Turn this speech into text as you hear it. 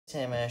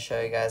Today I'm going to show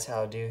you guys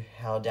how to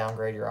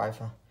downgrade your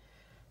iPhone.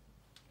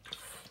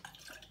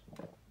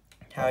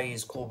 How to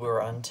use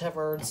Coolbooter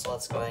Untethered. So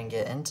let's go ahead and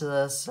get into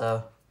this.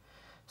 So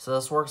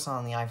this works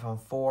on the iPhone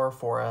 4,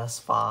 4S,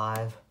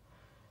 5,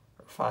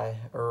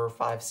 or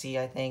 5C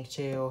I think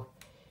too.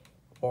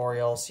 Or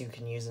else you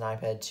can use an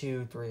iPad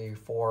 2, 3,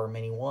 4,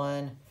 Mini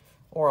 1,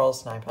 or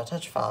else an iPod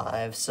Touch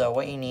 5. So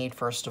what you need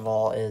first of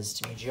all is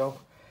to be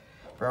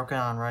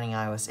jailbroken on running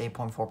iOS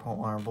 8.4.1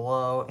 or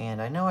below.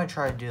 And I know I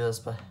tried to do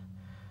this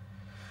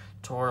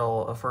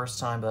tutorial the first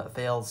time but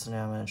failed, so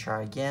now I'm going to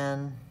try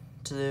again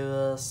to do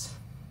this.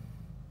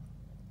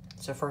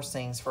 So first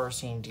things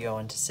first, you need to go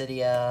into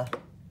Cydia.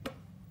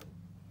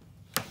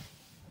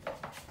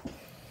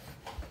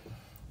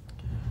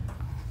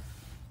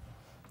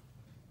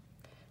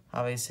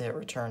 Obviously hit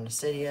return to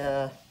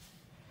Cydia.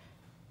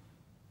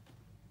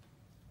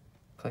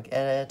 Click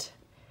edit,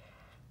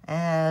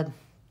 add,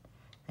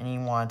 and you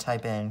want to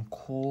type in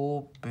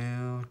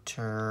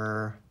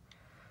Coolbooter,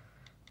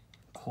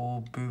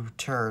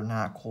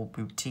 not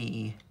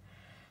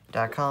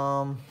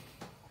Coolbooter.com.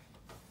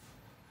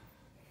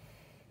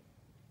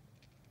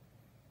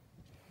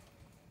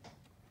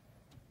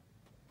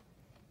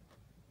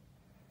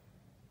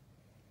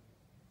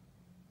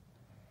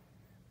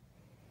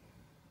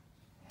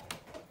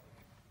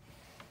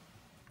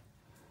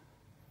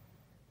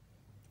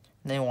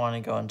 Then you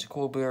want to go into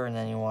Coolbooter, and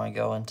then you want to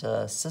go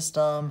into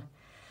System.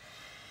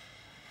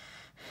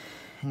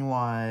 And you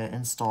want to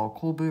install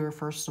Coolbooter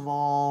first of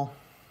all.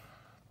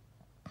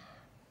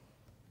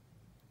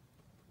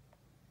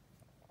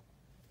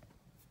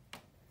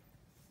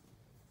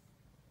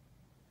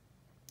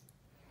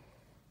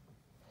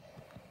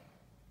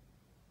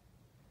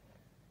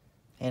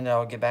 And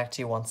I'll get back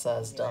to you once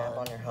that is done.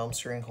 On your home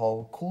screen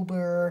called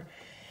Coolbooter.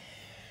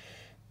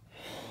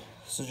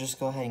 So just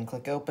go ahead and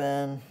click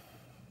open.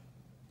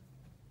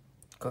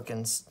 Click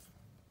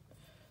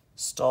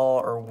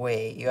install or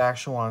wait. You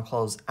actually want to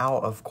close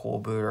out of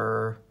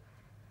Coolbooter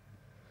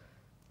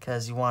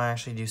because you want to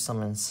actually do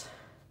something.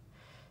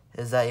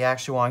 Is that you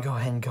actually want to go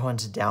ahead and go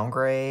into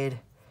downgrade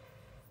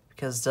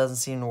because it doesn't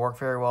seem to work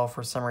very well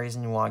for some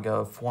reason. You want to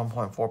go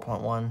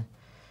 1.4.1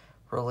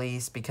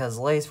 release because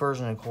the latest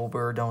version of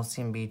Coolbooter don't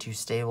seem to be too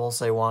stable,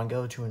 so you want to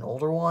go to an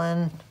older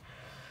one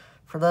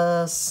for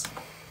this.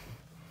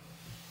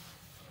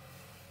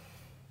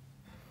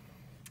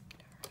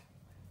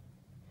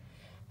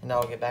 And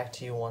I'll get back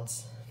to you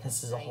once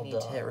this is all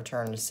done. Hit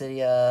return to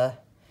Cydia,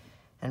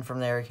 and from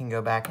there you can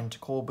go back into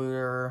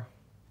Coolbooter.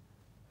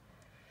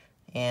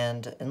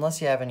 And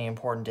unless you have any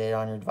important data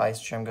on your device,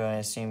 which I'm going to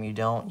assume you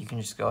don't, you can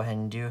just go ahead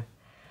and do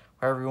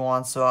whatever you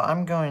want. So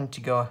I'm going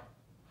to go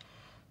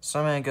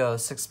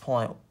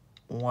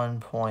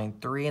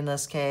 6.1.3 in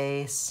this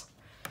case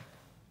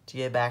to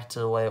get back to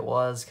the way it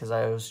was, because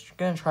I was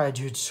going to try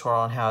to do a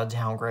tutorial on how to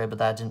downgrade, but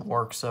that didn't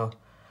work so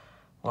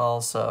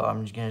well, so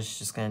I'm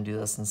just gonna do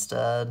this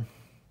instead.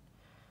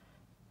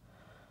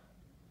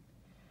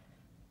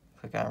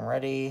 Click on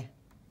ready.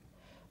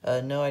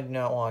 No, I do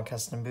not want a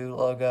custom boot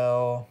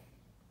logo.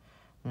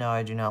 No,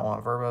 I do not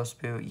want verbose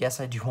boot. Yes,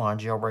 I do want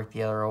to jailbreak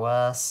the other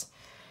OS.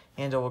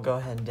 And it will go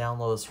ahead and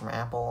download this from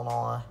Apple and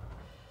all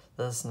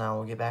this. Now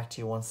we'll get back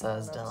to you once that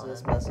is done.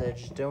 This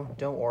message,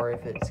 don't worry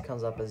if it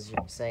comes up as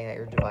saying that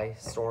your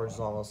device storage is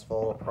almost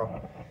full.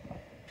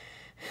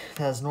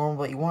 As normal,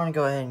 but you want to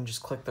go ahead and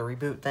just click the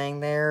reboot thing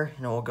there,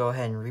 and it will go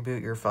ahead and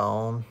reboot your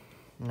phone.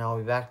 And I'll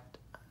be back,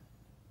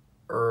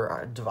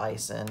 or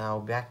device, and I'll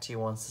be back to you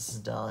once this is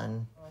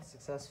done.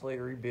 Successfully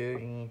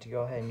reboot, you need to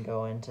go ahead and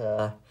go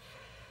into,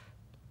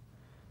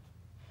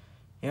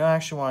 you don't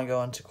actually want to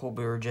go into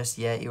Coolbooter just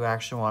yet. You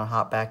actually want to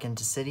hop back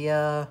into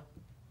Cydia.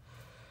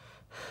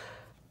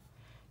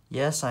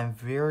 Yes, I'm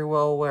very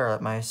well aware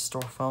that my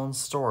phone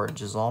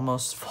storage is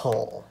almost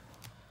full.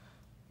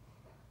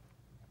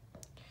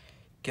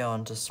 Go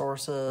into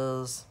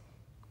sources,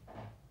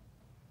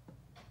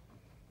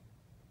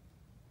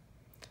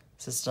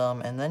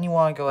 system, and then you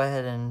want to go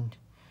ahead and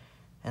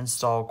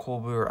install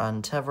Coolbooter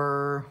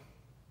Untethered.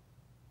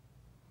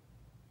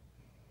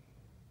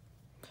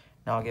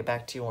 Now I'll get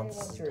back to you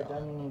once you're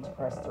done. You need to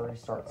press the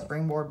restart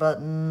springboard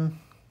button,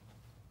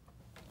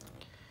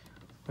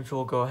 which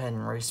will go ahead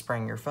and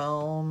respring your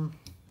phone.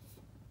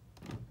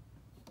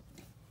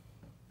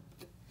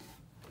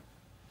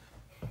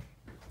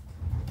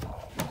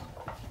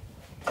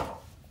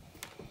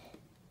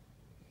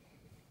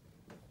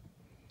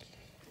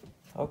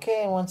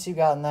 Okay, and once you've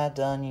gotten that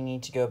done, you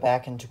need to go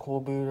back into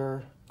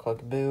Coolbooter,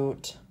 click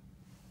boot.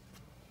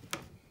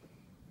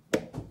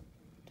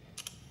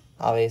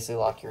 Obviously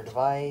lock your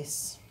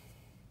device.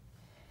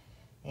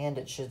 And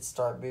it should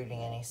start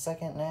booting any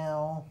second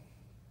now.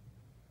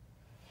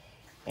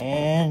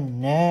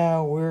 And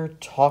now we're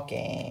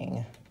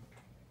talking.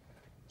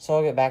 So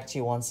I'll get back to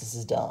you once this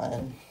is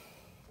done.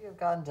 If you've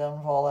gotten done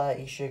with all that,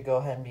 you should go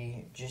ahead and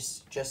be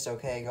just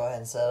okay. Go ahead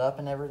and set it up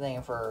and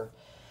everything. For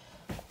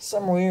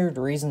some weird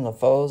reason, the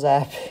Photos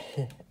app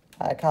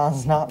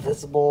icon's not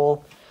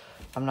visible.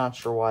 I'm not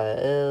sure why it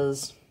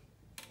is.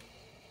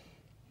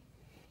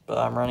 But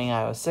I'm running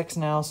iOS 6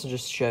 now, so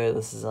just to show you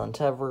this is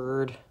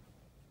untethered.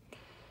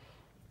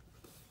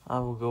 I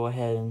will go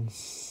ahead and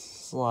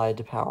slide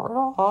to power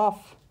it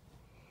off.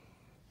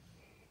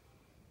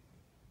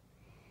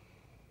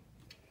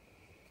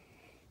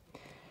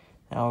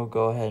 Now we'll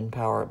go ahead and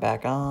power it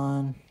back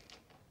on.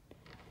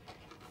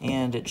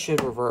 And it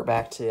should revert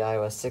back to the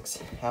iOS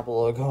 6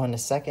 Apple logo in a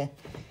second.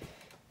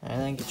 I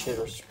think it should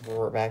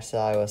revert back to the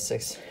iOS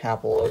 6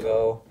 Apple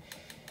logo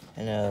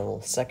in a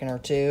little second or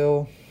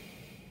two.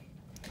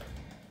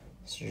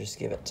 So just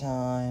give it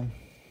time.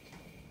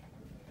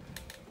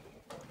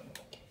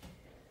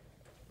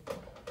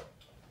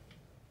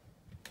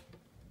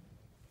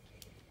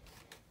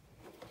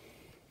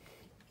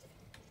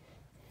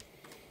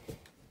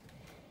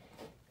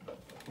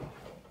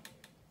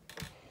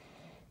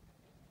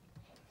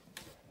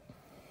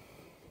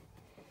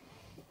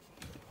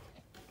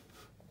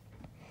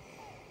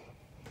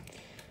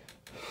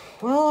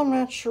 Well, I'm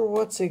not sure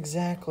what's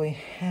exactly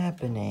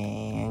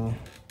happening.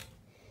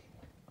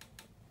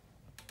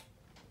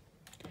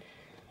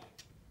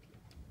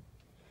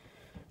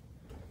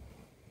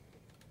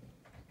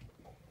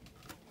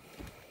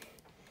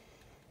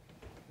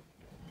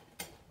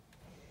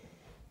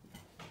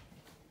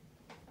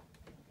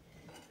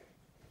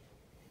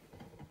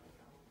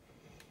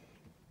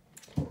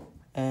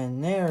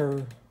 And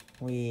there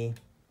we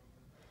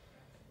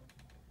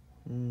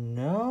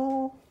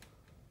know.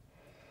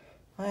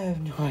 I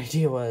have no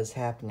idea what is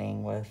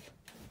happening with.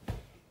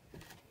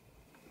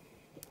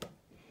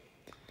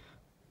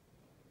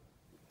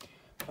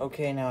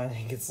 Okay, now I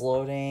think it's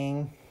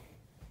loading.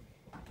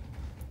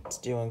 It's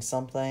doing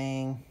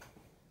something.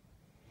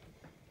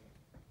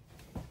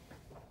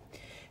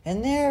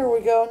 And there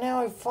we go.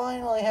 Now we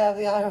finally have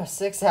the iOS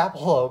 6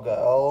 Apple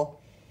logo.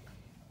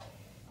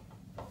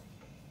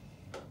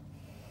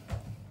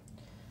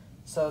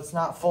 So it's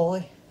not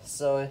fully,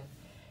 so it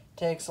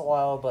takes a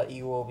while, but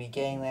you will be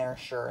getting there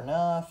sure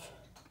enough.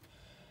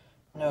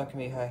 I know it can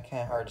be kind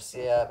of hard to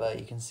see that, but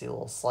you can see a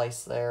little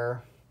slice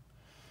there.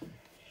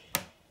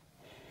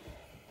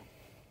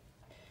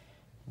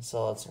 And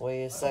so let's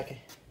wait a second.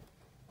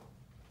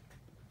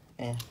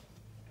 And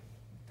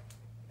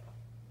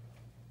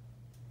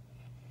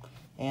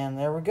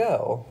there we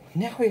go.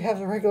 Now we have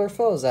the regular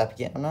Photos app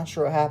again. I'm not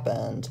sure what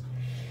happened.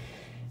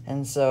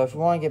 And so if you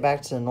want to get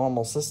back to the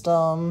normal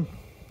system,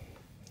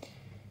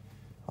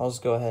 I'll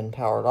just go ahead and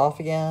power it off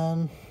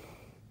again,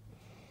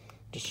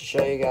 just to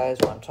show you guys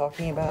what I'm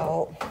talking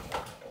about.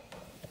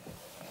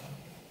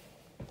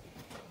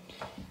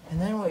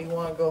 And then what you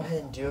want to go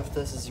ahead and do with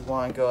this is you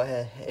want to go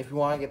ahead, if you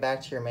want to get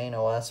back to your main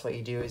OS, what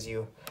you do is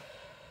you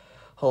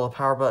hold the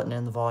power button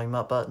and the volume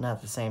up button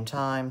at the same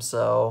time.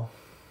 So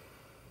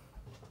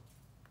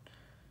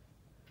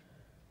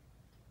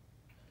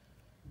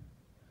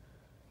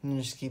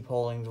you just keep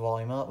holding the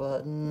volume up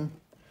button.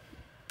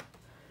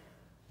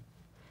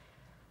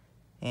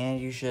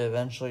 And you should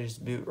eventually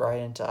just boot right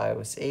into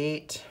iOS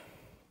 8.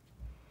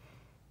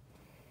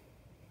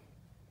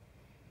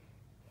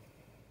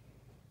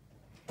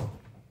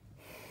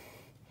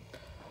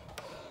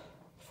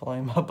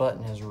 Volume up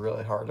button is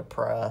really hard to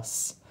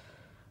press.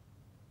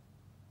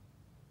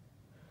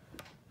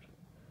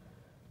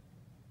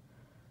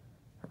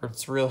 Or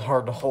it's really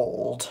hard to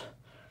hold.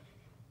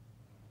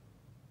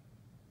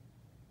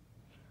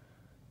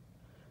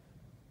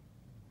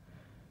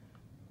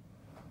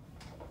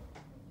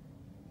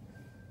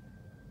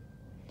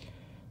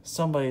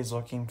 Somebody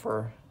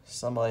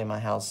in my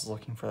house is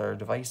looking for their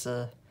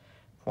devices,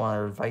 one of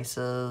their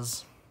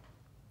devices.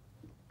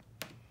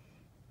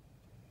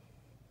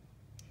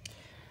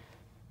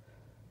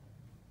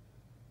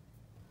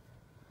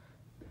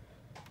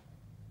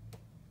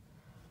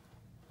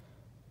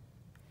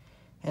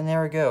 And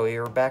there we go, we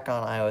are back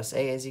on iOS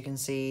 8 as you can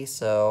see,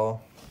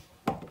 so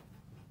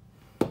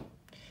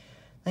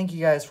thank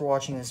you guys for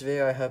watching this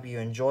video. I hope you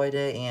enjoyed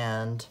it,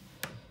 and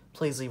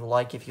please leave a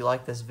like if you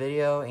like this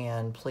video,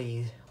 and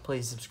please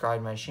subscribe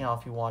to my channel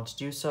if you want to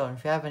do so. And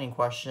if you have any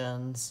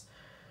questions,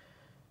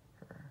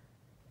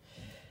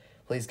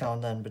 please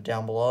comment them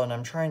down below. And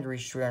I'm trying to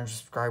reach 300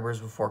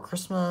 subscribers before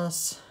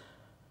Christmas.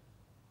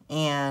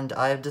 And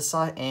I've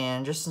decided,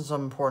 and just in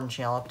some important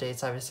channel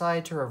updates, I've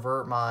decided to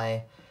revert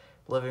my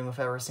living with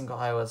every single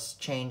iOS,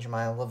 change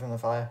my living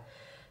with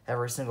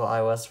every single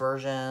iOS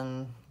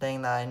version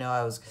thing that I know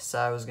I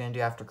said I was going to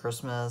do after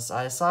Christmas.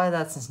 I decided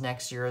that since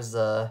next year is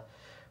the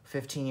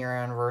 15-year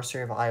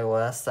anniversary of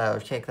iOS, that I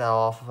would kick that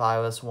off of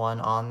iOS 1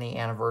 on the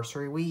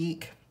anniversary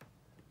week.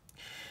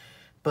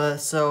 But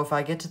so if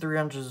I get to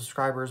 300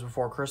 subscribers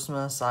before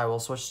Christmas, I will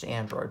switch to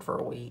Android for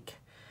a week.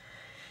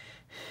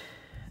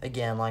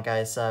 Again, like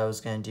I said I was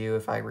going to do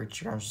if I reach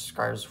 300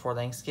 subscribers before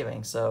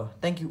Thanksgiving. So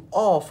thank you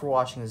all for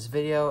watching this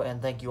video,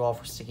 and thank you all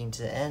for sticking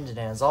to the end. And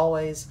as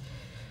always,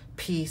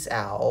 peace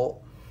out.